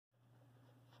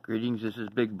Greetings, this is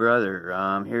Big Brother.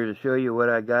 I'm here to show you what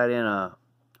I got in a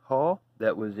haul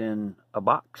that was in a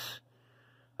box.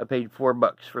 I paid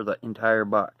 $4 for the entire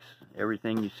box.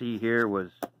 Everything you see here was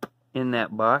in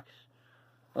that box,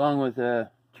 along with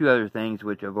 2 other things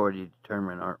which I've already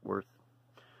determined aren't worth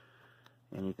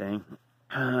anything.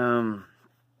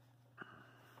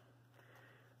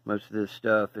 Most of this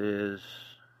stuff is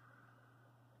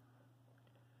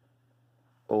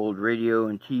old radio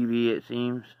and TV, it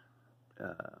seems.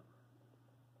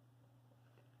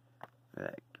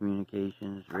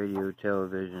 Communications, radio,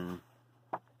 television.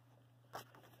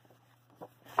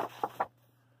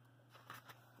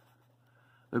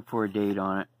 Look for a date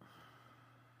on it.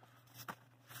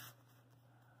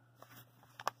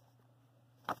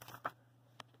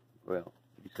 Well,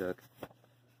 you suck.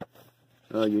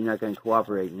 Oh, you're not going to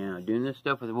cooperate now. Doing this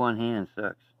stuff with one hand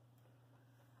sucks.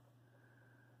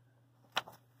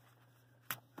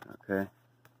 Okay.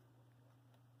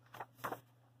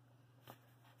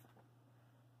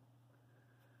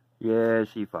 Yeah, I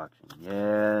see Foxing.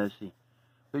 Yeah, I see.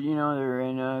 But you know, they're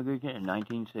in good condition,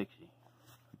 1960.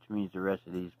 Which means the rest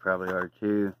of these probably are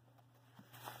too.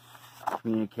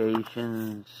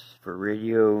 Communications for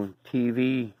radio,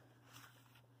 TV.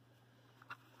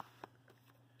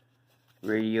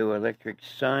 Radio electric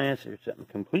science, there's something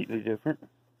completely different.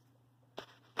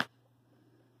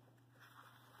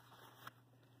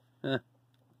 Huh.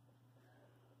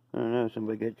 I don't know,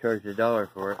 somebody got charged $1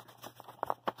 for it.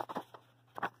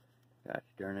 Gosh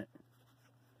darn it.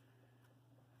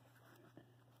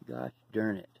 Gosh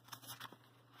darn it.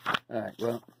 Alright,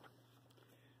 well,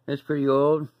 that's pretty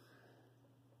old.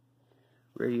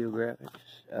 Radio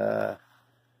graphics.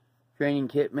 Training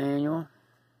kit manual.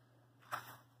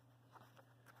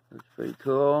 Looks pretty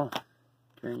cool.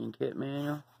 Training kit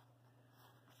manual.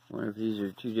 I wonder if these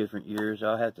are 2 different years.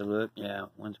 I'll have to look. Yeah,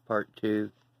 one's part 2.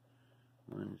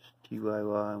 One's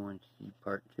TYY, one's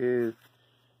part 2.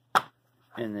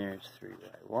 And there's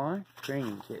 3YY.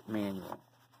 Training kit manual.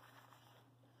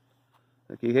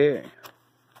 Looky here.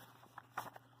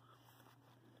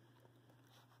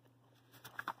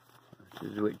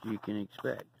 This is what you can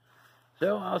expect.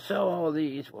 So I'll sell all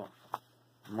these. Well,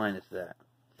 minus that.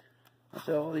 I'll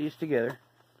sell all these together,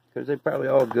 because they probably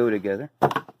all go together,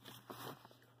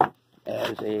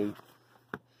 as a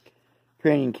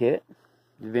training kit,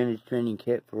 the vintage training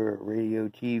kit for radio,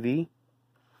 TV.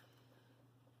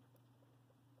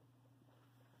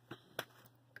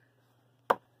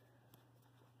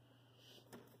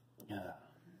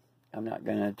 I'm not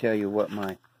going to tell you what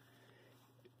my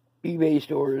eBay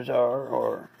stores are,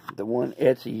 or the one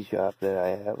Etsy shop that I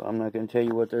have. I'm not going to tell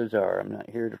you what those are. I'm not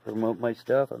here to promote my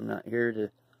stuff. I'm not here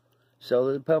to sell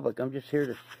to the public. I'm just here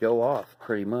to show off,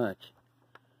 pretty much.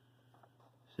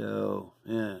 So,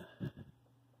 yeah.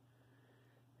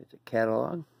 It's a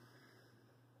catalog.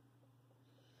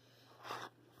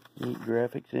 Neat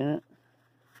graphics in it.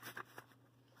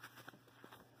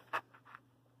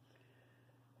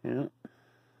 Yeah.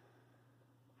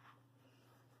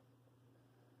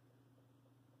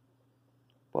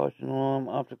 Boston aluminum,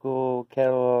 optical,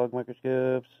 catalog,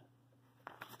 microscopes.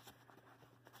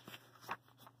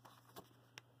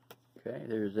 Okay,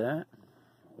 there's that.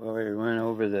 Well, we went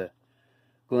over the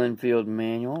Glenfield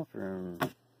manual from,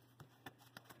 if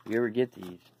you ever get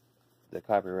these, the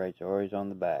copyrights are always on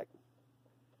the back.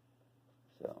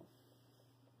 So,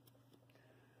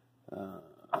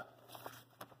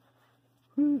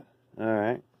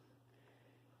 alright.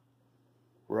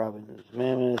 Robin's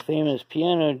famous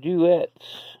piano duets,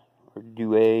 or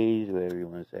duets, whatever you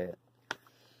want to say it.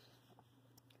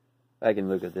 I can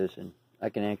look at this and I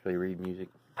can actually read music.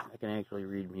 I can actually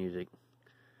read music.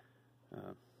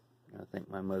 I thank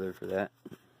my mother for that.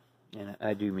 And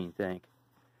I do mean thank.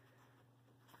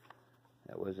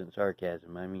 That wasn't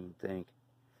sarcasm, I mean thank.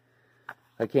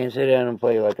 I can't sit down and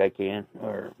play like I can,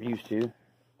 or used to.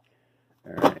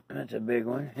 Alright, that's a big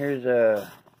one. Here's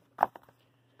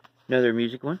another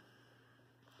music one.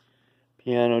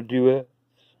 Piano duets.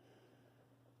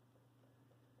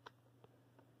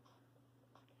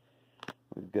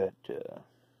 We've got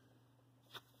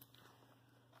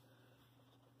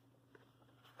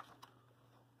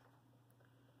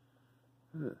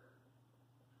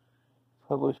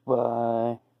published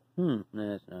by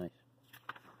that's nice.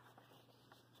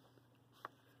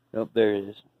 Nope, there it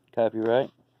is.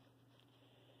 Copyright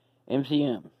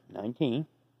MCM 19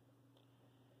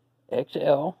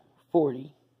 XL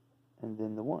 40, and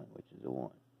then the 1, which is a 1.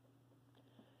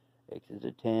 X is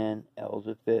a 10, L is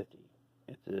a 50.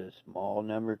 If the small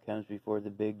number comes before the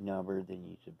big number, then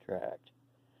you subtract.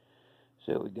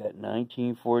 So we got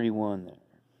 1941 there.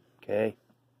 Okay.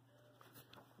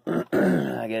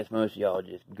 I guess most of y'all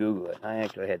just Google it. I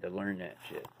actually had to learn that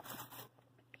shit.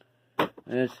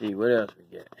 Let's see, what else we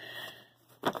got?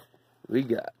 We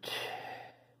got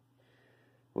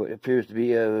what appears to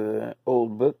be an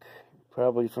old book,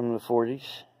 probably from the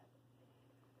 40s.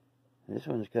 This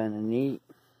one's kind of neat.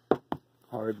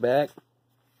 Hardback.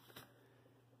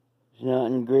 It's not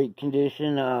in great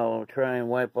condition. I'll try and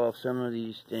wipe off some of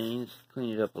these stains,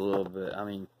 clean it up a little bit. I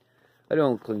mean, I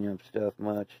don't clean up stuff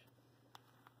much.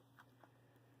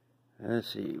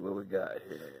 Let's see what we got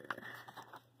here.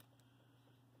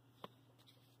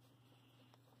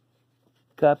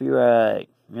 Copyright.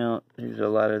 You know, there's a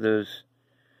lot of those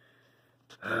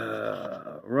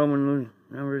Roman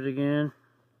numbers again.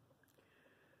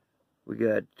 We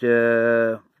got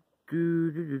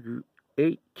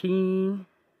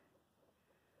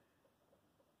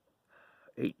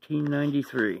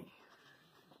 1893.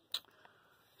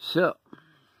 So,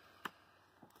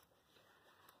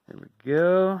 there we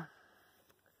go.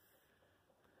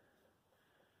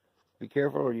 Be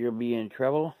careful or you'll be in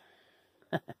trouble.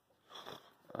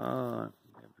 Oh,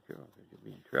 be careful or you'll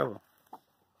be in trouble.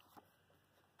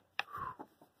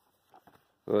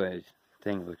 Boy, this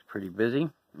thing looks pretty busy.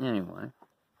 Anyway,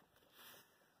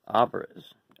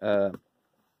 operas.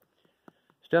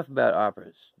 Stuff about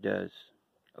operas does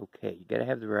okay. You gotta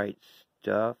have the right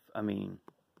stuff. I mean,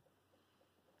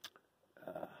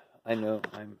 I know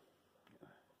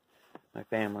my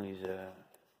family's,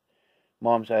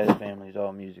 mom's side of the family is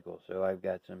all musical, so I've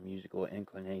got some musical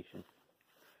inclination.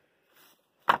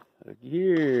 Look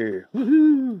here.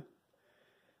 Woohoo!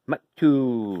 Mac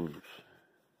tools.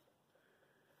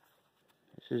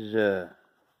 This is,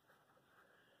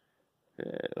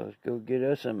 let's go get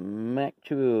us some Mac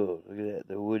tools. Look at that,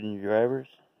 the wooden drivers.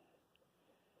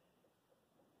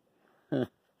 Huh.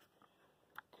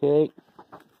 Okay.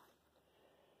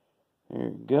 There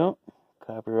we go.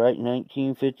 Copyright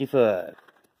 1955.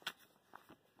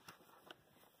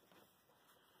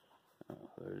 I'll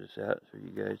clear this out for you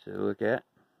guys to look at.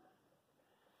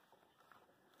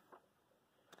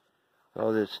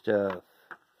 All this stuff.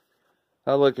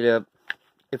 I'll look it up.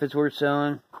 If it's worth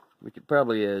selling, which it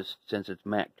probably is, since it's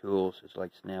Mac tools, it's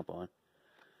like Snap-on.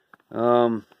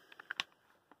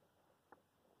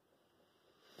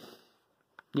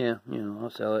 Yeah, you know, I'll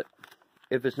sell it.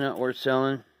 If it's not worth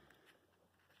selling,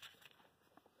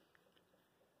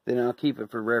 then I'll keep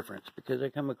it for reference, because I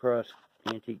come across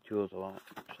antique tools a lot.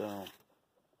 So,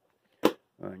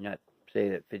 or not say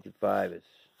that 55 is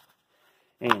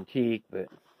antique, but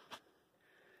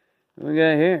what we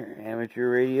got here?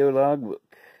 Amateur radio logbook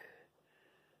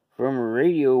from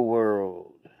Radio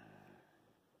World.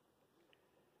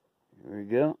 Here we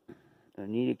go.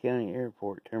 Oneida County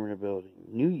Airport Terminal Building,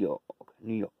 New York,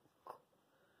 New York.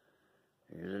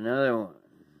 Here's another one.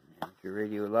 Amateur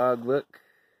radio logbook.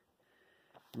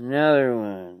 Another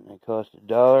one. It costs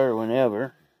 $1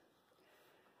 whenever.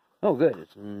 Oh, good.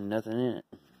 It's nothing in it.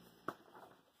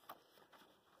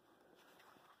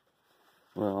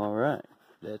 Well, alright.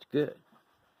 That's good.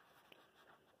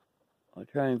 I'll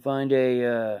try and find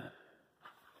a,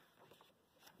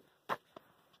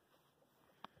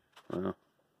 well,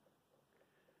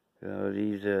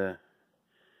 these,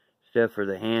 stuff for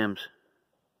the hams.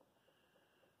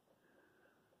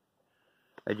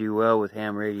 I do well with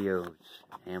ham radios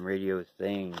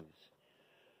things.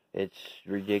 It's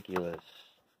ridiculous.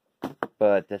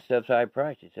 But the stuff's high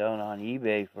price. It's selling on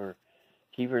eBay for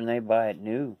cheaper than they buy it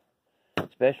new.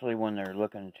 Especially when they're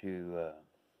looking to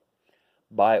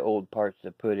buy old parts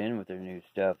to put in with their new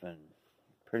stuff and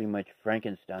pretty much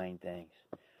Frankenstein things.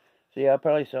 So yeah, I'll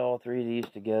probably sell all three of these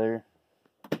together.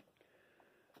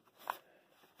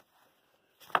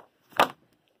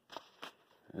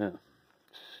 Yeah.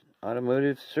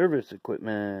 Automotive service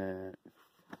equipment.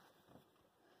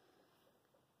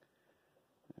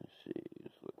 Let's see,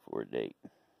 let's look for a date.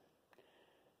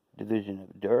 Division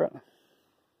of Dura.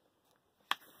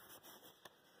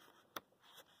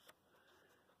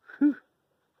 Whew.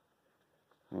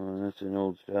 Well, that's an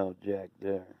old style jack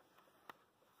there.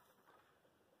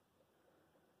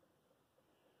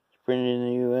 It's printed in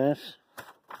the U.S.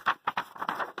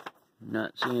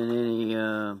 Not seeing any,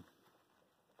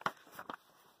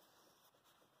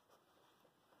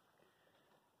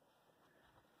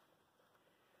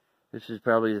 this is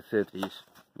probably the 50s.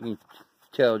 You can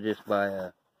tell just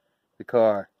by the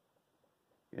car,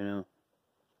 you know.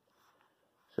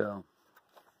 So,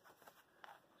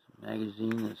 it's a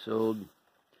magazine that sold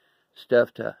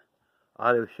stuff to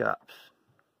auto shops.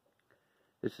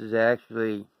 This is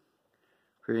actually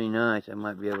pretty nice. I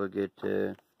might be able to get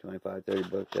 25, 30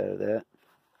 bucks out of that.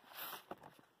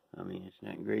 I mean, it's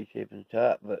not in great shape in the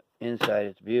top, but inside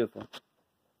it's beautiful.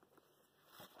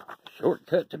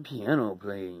 Shortcut to piano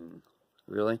playing.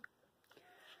 Really?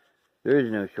 There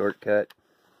is no shortcut.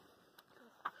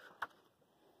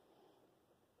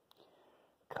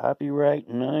 Copyright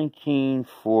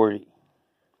 1940.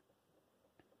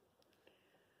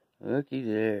 Looky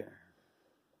there.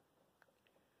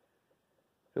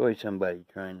 There's always somebody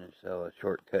trying to sell a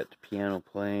shortcut to piano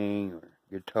playing or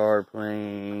guitar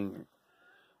playing or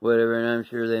whatever, and I'm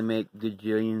sure they make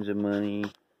gajillions of money.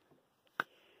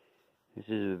 This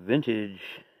is a vintage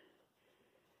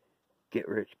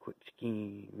get-rich-quick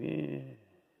scheme.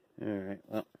 Yeah. Alright,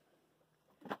 well.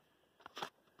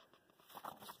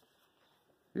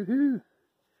 Woohoo!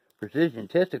 Precision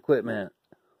test equipment.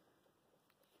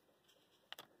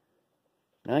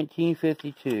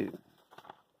 1952.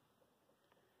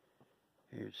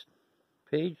 Here's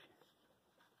the page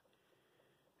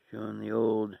showing the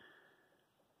old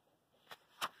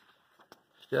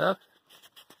stuff.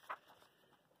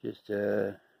 Just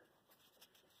a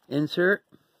insert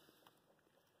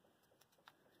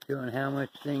showing how much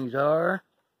things are.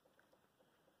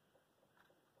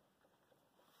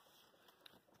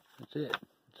 That's it.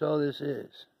 That's all this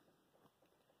is.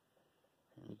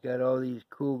 You got all these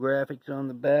cool graphics on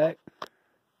the back.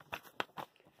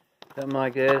 Something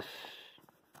like this.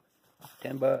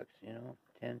 $10, you know,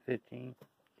 10, 15.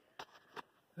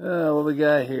 Oh, what we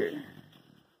got here?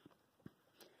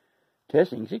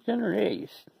 Testing 608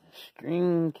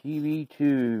 string TV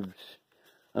tubes.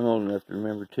 I'm old enough to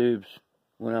remember tubes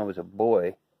when I was a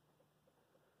boy.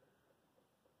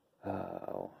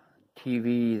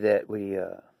 TV that we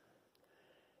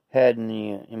had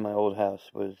in my old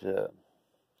house was it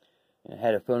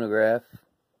had a phonograph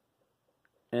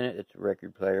in it. It's a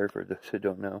record player for those who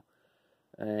don't know,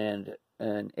 and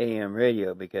an AM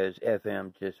radio because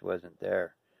FM just wasn't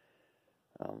there.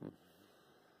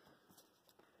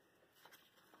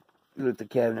 Lift the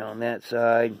cabinet on that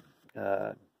side,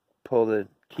 pull the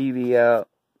TV out,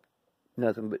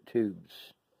 nothing but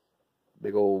tubes,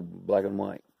 big old black and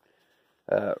white.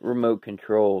 Remote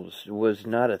controls was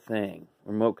not a thing.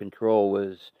 Remote control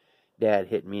was Dad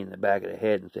hit me in the back of the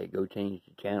head and say, "Go change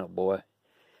the channel, boy."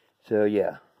 So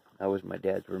yeah, that was my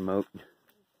dad's remote.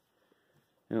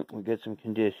 Oh, we got some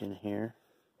condition here,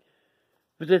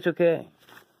 but that's okay.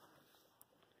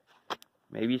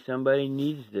 Maybe somebody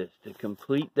needs this to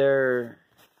complete their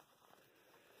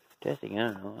testing.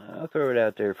 I don't know. I'll throw it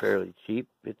out there fairly cheap.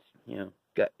 It's, you know,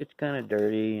 it's kind of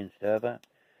dirty and stuff.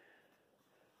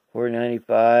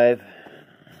 $4.95.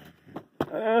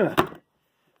 I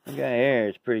got hair.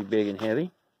 It's pretty big and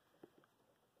heavy.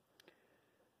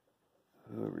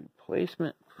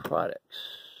 Replacement products.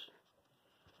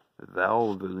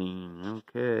 Valvoline.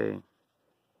 Okay.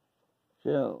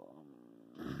 So,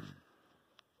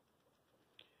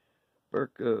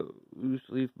 Burco loose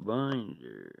leaf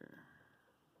binder.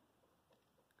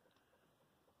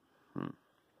 I'm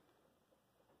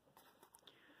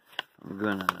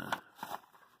gonna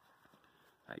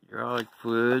hydraulic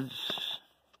fluids.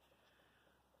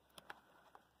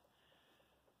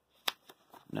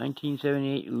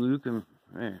 1978 Lucum.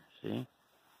 There, see?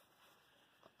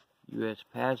 U.S.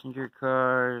 passenger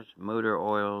cars, motor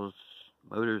oils,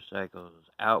 motorcycles,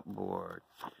 outboard.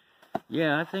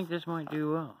 Yeah, I think this might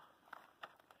do well.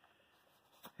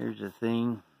 Here's the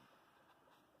thing.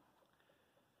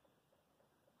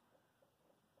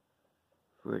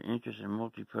 For interest in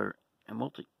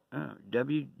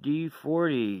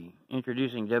WD-40.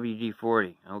 Introducing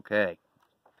WD-40. Okay.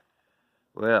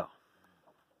 Well,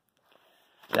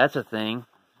 that's a thing.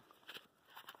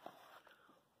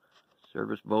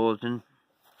 Service bulletin.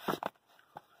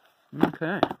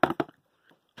 Okay.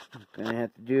 Gonna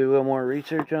have to do a little more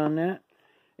research on that.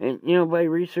 And, you know, by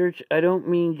research, I don't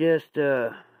mean just,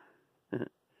 it's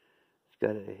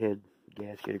got a head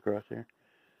gasket across there.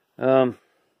 I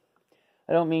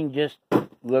don't mean just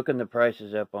looking the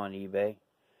prices up on eBay.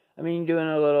 I mean doing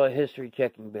a little history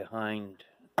checking behind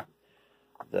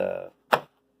the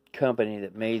company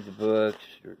that made the books,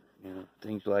 or, you know,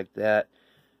 things like that.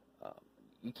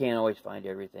 You can't always find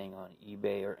everything on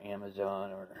eBay or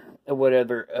Amazon or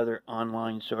whatever other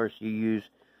online source you use.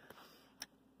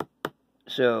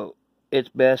 So it's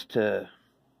best to,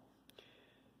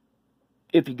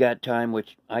 if you got time,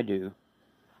 which I do,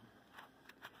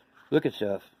 look at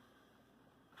stuff.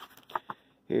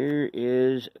 Here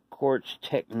is Quartz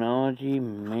Technology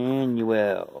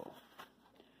Manual.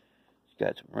 It's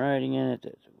got some writing in it.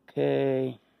 That's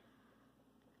okay.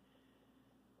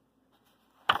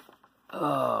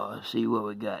 Oh, let's see what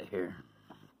we got here.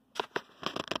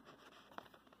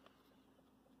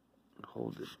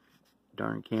 Hold the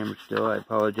darn camera still. I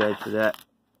apologize for that.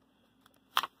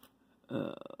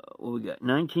 What we got?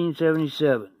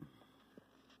 1977.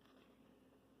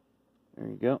 There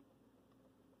you go.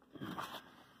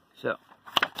 So,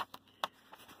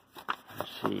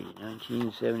 let's see,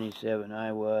 1977,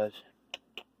 I was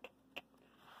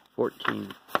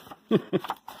 14.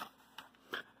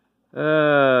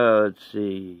 Let's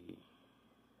see.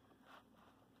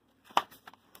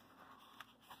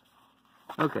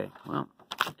 Okay, well,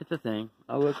 it's a thing.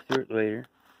 I'll look through it later.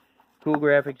 Cool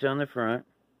graphics on the front.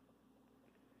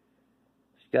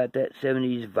 It's got that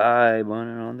 70s vibe on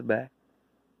it on the back.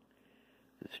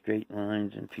 The straight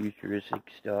lines and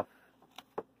futuristic stuff.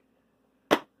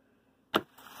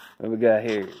 What we got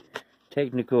here?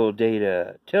 Technical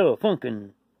data.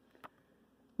 Telefunken.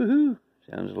 Woohoo!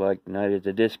 Sounds like Night at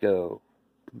the Disco.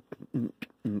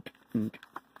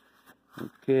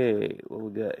 Okay, what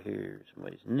we got here?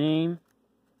 Somebody's name.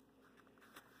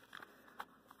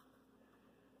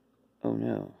 Oh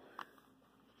no.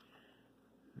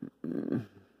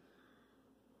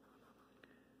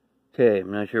 Okay,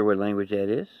 I'm not sure what language that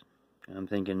is. I'm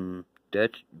thinking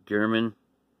Dutch, German,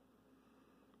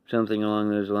 something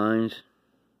along those lines.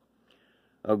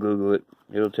 I'll Google it.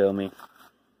 It'll tell me.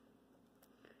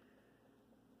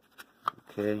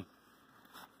 Okay.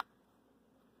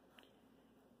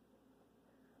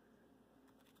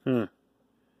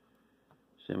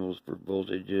 Symbols for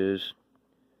voltages.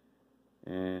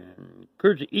 And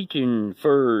Kurz Eachen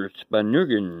first by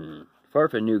Nugen.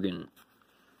 Farfanugen.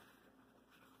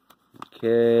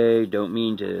 Okay, don't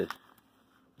mean to.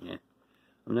 Yeah.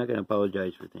 I'm not going to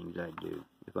apologize for things I do.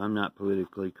 If I'm not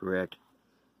politically correct.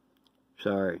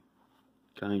 Sorry.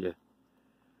 Kinda.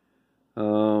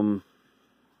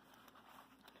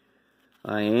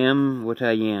 I am what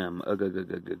I am. Ugh.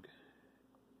 Let's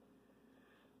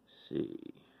see.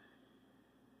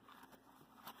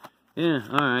 Yeah,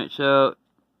 alright, so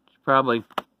it's probably,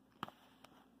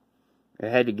 I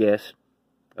had to guess,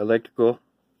 electrical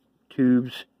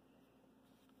tubes,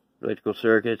 electrical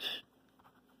circuits,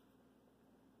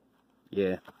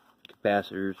 yeah,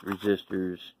 capacitors,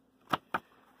 resistors,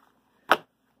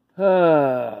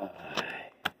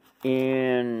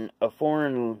 in a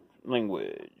foreign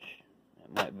language.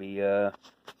 It might be,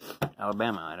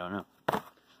 Alabama, I don't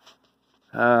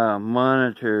know.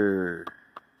 Monitor.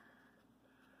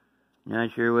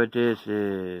 Not sure what this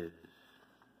is.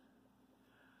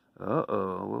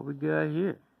 Uh-oh, what we got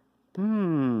here?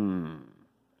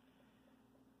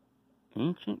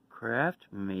 Ancient craft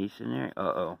masonry.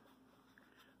 Uh-oh.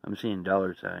 I'm seeing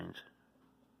dollar signs.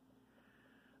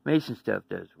 Mason stuff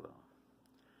does well.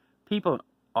 People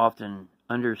often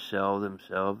undersell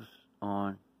themselves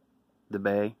on the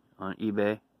bay, on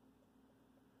eBay.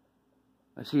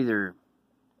 I see their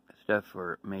stuff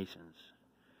for masons.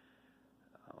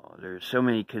 There's so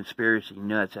many conspiracy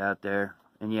nuts out there,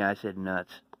 and yeah, I said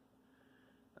nuts,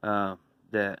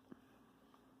 that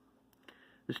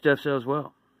this stuff sells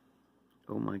well.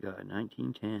 Oh my God,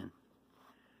 1910.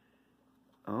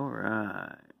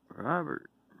 Alright, Robert.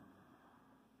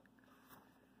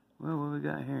 Well, what we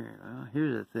got here? Well,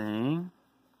 here's a thing.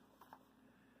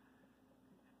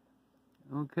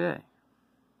 Okay.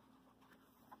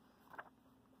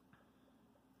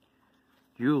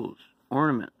 Jewels,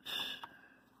 ornaments.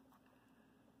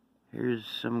 Here's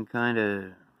some kind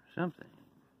of something.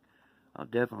 I'll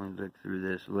definitely look through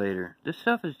this later. This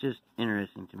stuff is just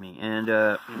interesting to me. And,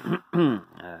 I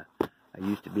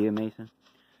used to be a mason.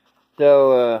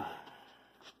 So,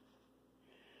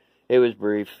 it was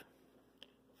brief.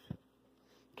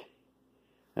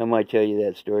 I might tell you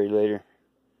that story later.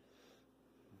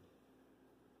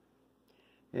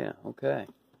 Yeah, okay.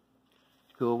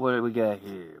 Cool, what do we got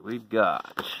here? We've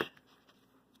got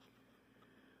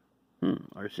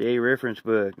RCA reference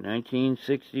book,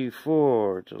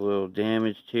 1964. It's a little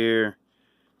damaged here.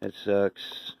 That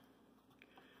sucks.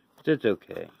 But that's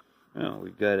okay. Oh,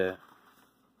 we've got a...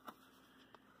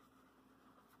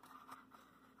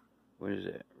 What is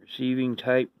that? Receiving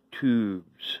type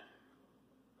tubes.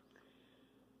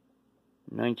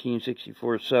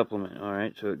 1964 supplement.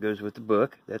 Alright, so it goes with the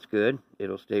book. That's good.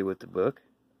 It'll stay with the book.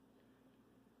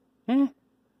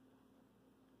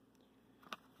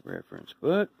 Reference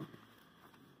book.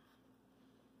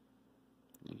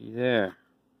 Looky there.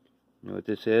 You know what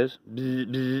this is? Bzz,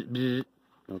 bzz, bzz.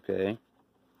 Okay.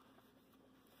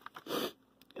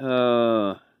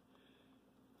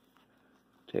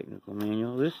 Technical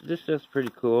manual. This stuff's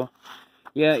pretty cool.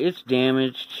 Yeah, it's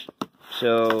damaged.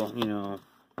 So, you know,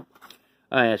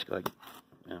 I ask like,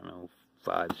 I don't know,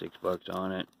 $5, $6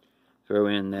 on it. Throw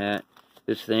in that.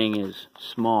 This thing is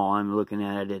small. I'm looking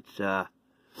at it. It's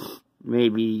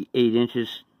maybe 8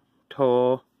 inches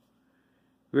tall.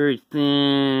 Very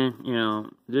thin. You know,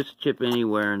 this chip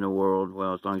anywhere in the world.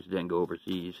 Well, as long as it doesn't go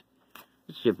overseas.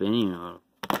 This chip any, you know,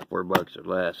 $4 or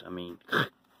less. I mean,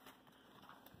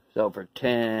 sell for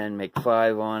 10, make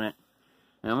 5 on it.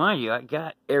 Now, mind you, I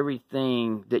got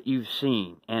everything that you've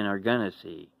seen and are gonna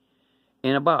see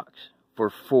in a box for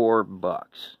 $4.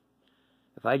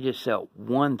 If I just sell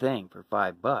one thing for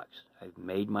 $5, I've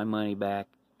made my money back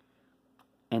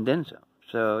and then some.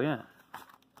 So, yeah.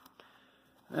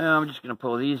 Now, I'm just going to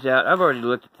pull these out. I've already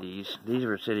looked at these. These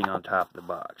were sitting on top of the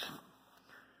box.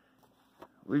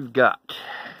 We've got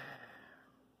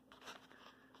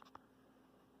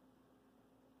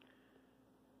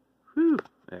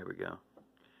there we go.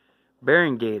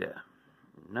 Bearing data.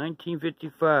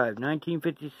 1955,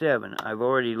 1957. I've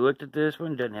already looked at this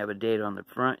one. Doesn't have a date on the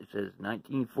front. It says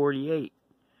 1948.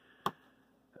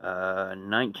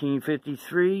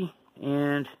 1953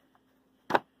 and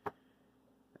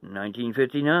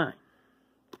 1959.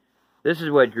 This is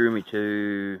what drew me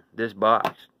to this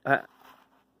box. Like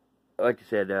I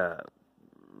said,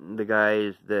 the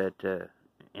guys that,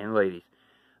 and ladies,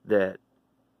 that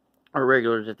are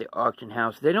regulars at the auction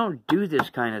house, they don't do this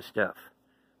kind of stuff.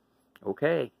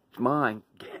 Okay, it's mine.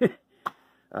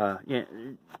 Yeah,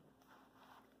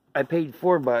 I paid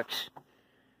 $4.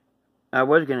 I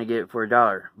was going to get it for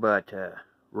 $1, but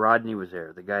Rodney was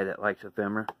there, the guy that likes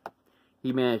Ephemera.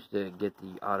 He managed to get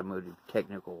the automotive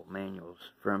technical manuals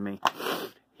from me.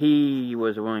 He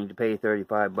was willing to pay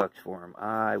 $35 for them.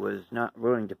 I was not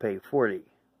willing to pay $40.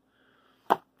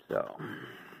 So,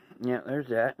 yeah, there's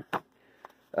that.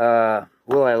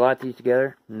 Will I lot these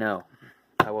together? No.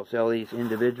 I will sell these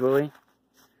individually.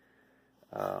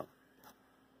 I'm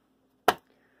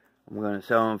going to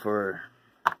sell them for,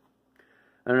 I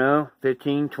don't know,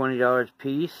 $15, $20 a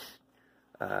piece.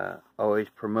 Always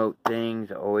promote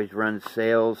things, always run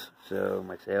sales, so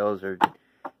my sales are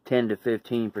 10 to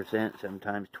 15%,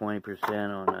 sometimes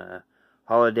 20% on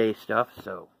holiday stuff,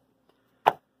 so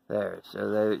there.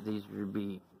 So these would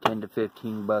be 10 to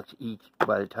 15 bucks each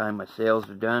by the time my sales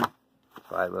are done.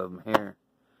 5 of them here.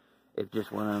 If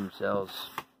just one of them sells,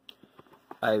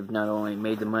 I've not only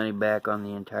made the money back on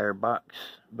the entire box,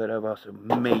 but I've also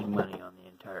made money on the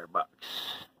entire box.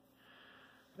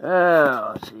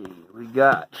 Let's see, we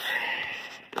got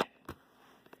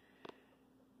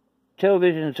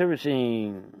television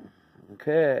servicing.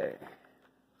 Okay,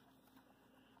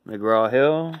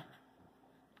 McGraw-Hill,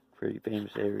 pretty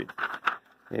famous area.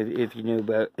 If you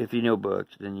know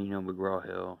books, then you know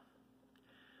McGraw-Hill.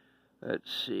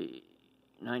 Let's see,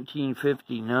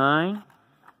 1959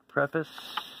 preface.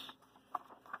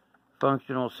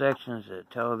 Functional sections of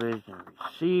television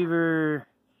receiver.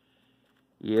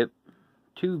 Yep.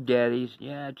 Tube daddies.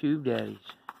 Yeah, tube daddies.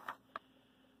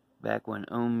 Back when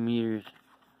ohm meters.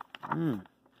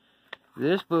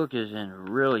 This book is in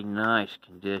really nice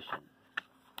condition.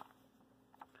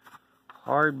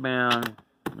 Hardbound,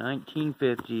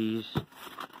 1950s.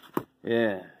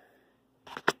 Yeah.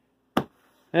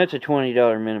 That's a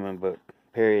 $20 minimum book.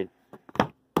 Period.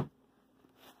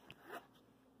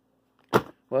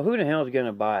 Well, who the hell is going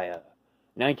to buy a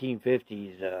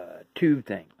 1950s tube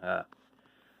thing?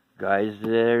 Guys that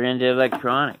are into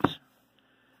electronics.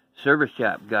 Service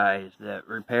shop guys that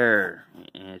repair.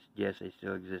 Yes, they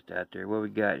still exist out there. What we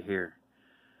got here?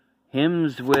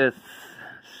 Hymns with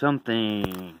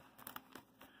something.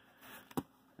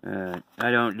 I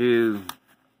don't do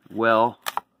well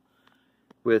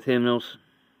with hymnals.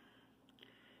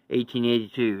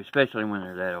 1882, especially when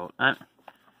they're that old.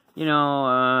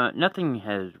 Nothing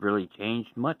has really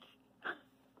changed much.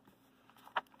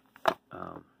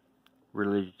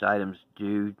 Religious items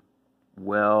do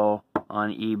well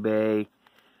on eBay,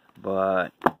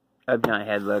 but I've not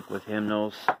had luck with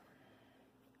hymnals.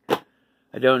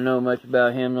 I don't know much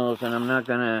about hymnals, and I'm not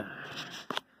gonna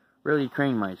really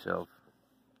train myself.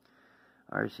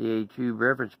 RCA Tube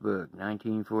Reference Book,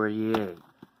 1948.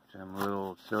 Some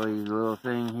little silly little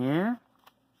thing here.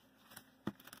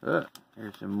 Look,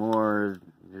 there's some more.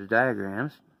 There's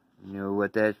diagrams. You know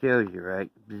what that shows you,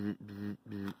 right? Bzz, bzz,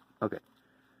 bzz. Okay.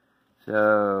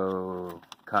 So,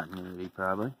 continuity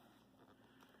probably.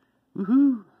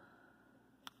 Woohoo!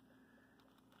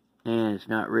 And it's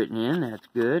not written in, that's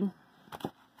good.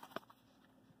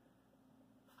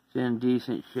 It's in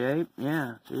decent shape.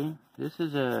 Yeah, see? This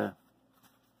is a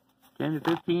 $10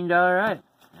 to $15 item.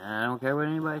 I don't care what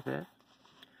anybody says.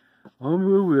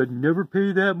 I'd never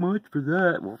pay that much for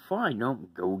that. Well, fine,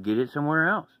 don't go get it somewhere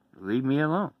else. Leave me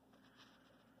alone.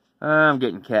 I'm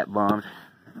getting cat bombed.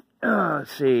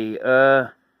 Let's see,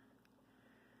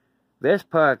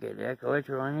 Vest Pocket,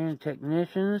 Electro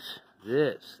Technicians.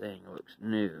 This thing looks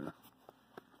new.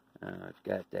 It's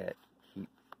got that cheap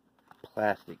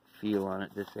plastic feel on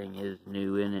it. This thing is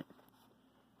new, isn't it?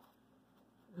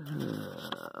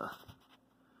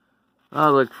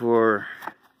 I'll look for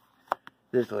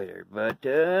this later. But,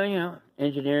 you know,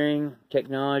 engineering,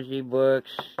 technology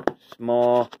books,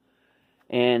 small,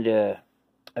 and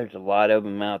there's a lot of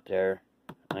them out there,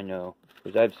 I know,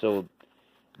 because I've sold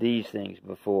these things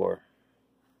before.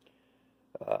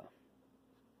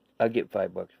 I'll get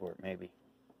 $5 for it, maybe.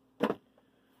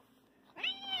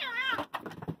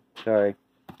 Sorry,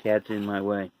 cat's in my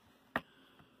way.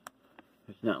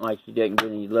 It's not like she doesn't get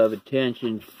any love,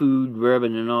 attention, food,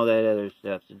 rubbing, and all that other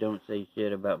stuff, so don't say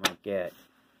shit about my cat.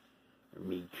 Or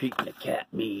me treating the cat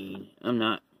mean. I'm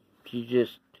not. She's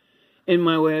just in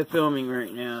my way of filming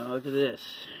right now. Look at this.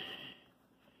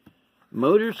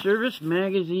 Motor Service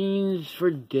Magazines for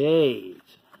Days.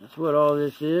 That's what all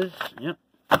this is. Yep.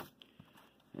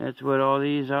 That's what all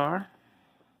these are.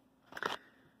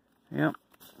 Yep.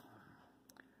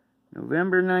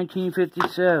 November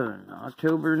 1957.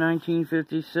 October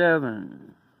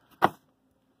 1957.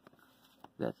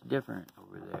 That's different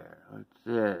over there. What's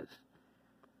this?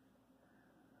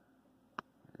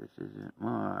 This isn't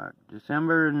marked.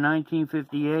 December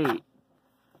 1958.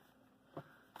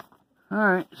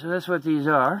 Alright, so that's what these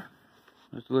are.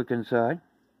 Let's look inside.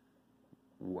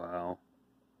 Wow.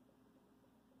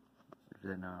 Is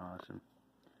that not awesome?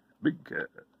 Big cat.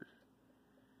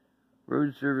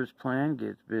 Road Service Plan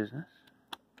gets business.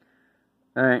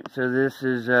 Alright, so this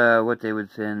is what they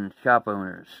would send shop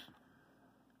owners.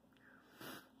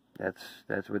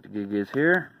 That's what the gig is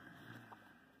here.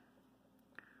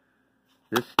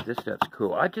 This stuff's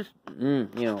cool. I just, you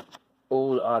know,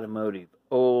 old automotive,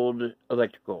 old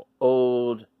electrical,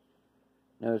 old,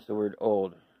 notice the word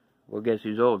old. Well, guess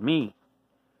who's old? Me.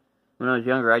 When I was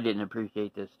younger, I didn't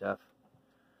appreciate this stuff.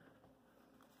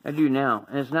 I do now,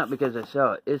 and it's not because I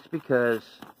sell it. It's because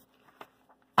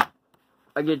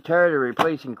I get tired of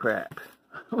replacing crap.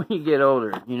 When you get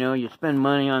older, you know, you spend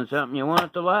money on something, you want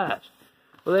it to last.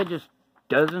 Well, that just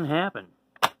doesn't happen.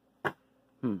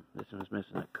 This one's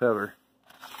missing a cover.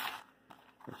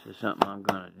 This is something I'm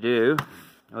going to do.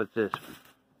 What's this one?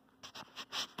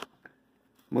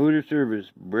 Motor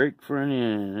Service brake front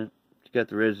end. It's got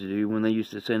the residue when they used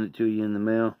to send it to you in the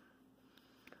mail.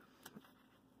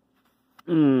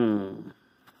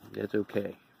 That's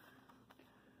okay.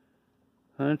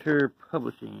 Hunter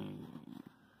Publishing.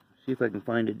 See if I can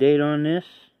find a date on this.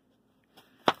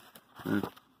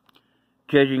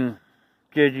 Judging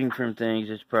from things,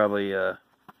 it's probably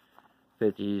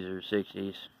 50s or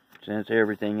 60s. Since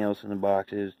everything else in the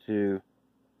box is too.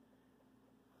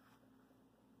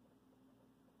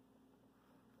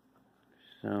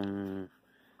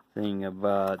 Something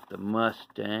about the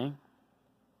Mustang.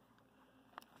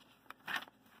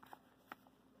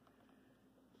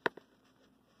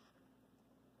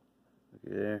 Look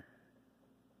there.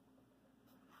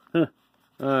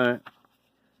 Alright.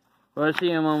 Well, I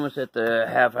see I'm almost at the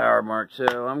half-hour mark,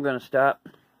 so I'm going to stop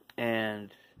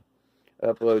and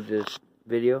upload this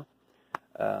video.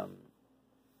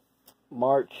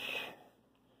 March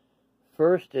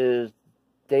 1st is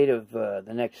date of the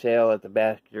next sale at the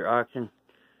Basket auction.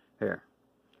 Here.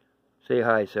 Say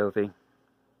hi, Sophie.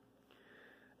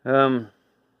 Milk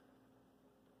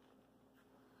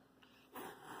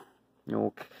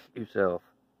yourself.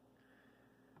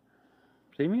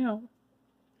 Say meow.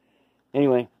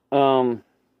 Anyway,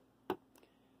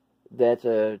 that's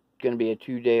going to be a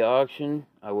 2-day auction.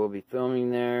 I will be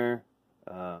filming there.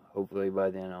 Hopefully by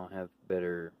then I'll have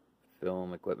better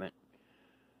film equipment.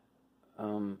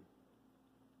 You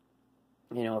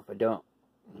know, if I don't.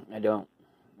 You know,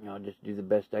 I'll just do the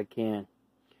best I can.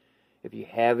 If you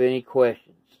have any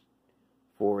questions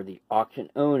for the auction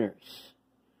owners,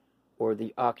 or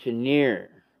the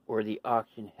auctioneer, or the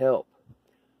auction help,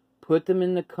 put them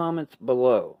in the comments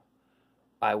below.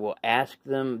 I will ask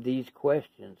them these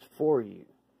questions for you.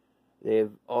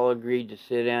 They've all agreed to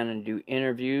sit down and do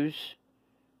interviews.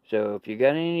 So if you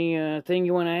got any thing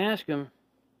you want to ask them,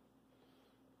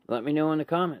 let me know in the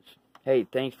comments. Hey,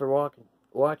 thanks for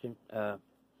watching.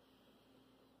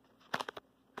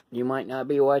 You might not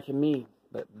be watching me,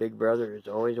 but Big Brother is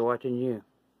always watching you.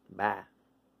 Bye.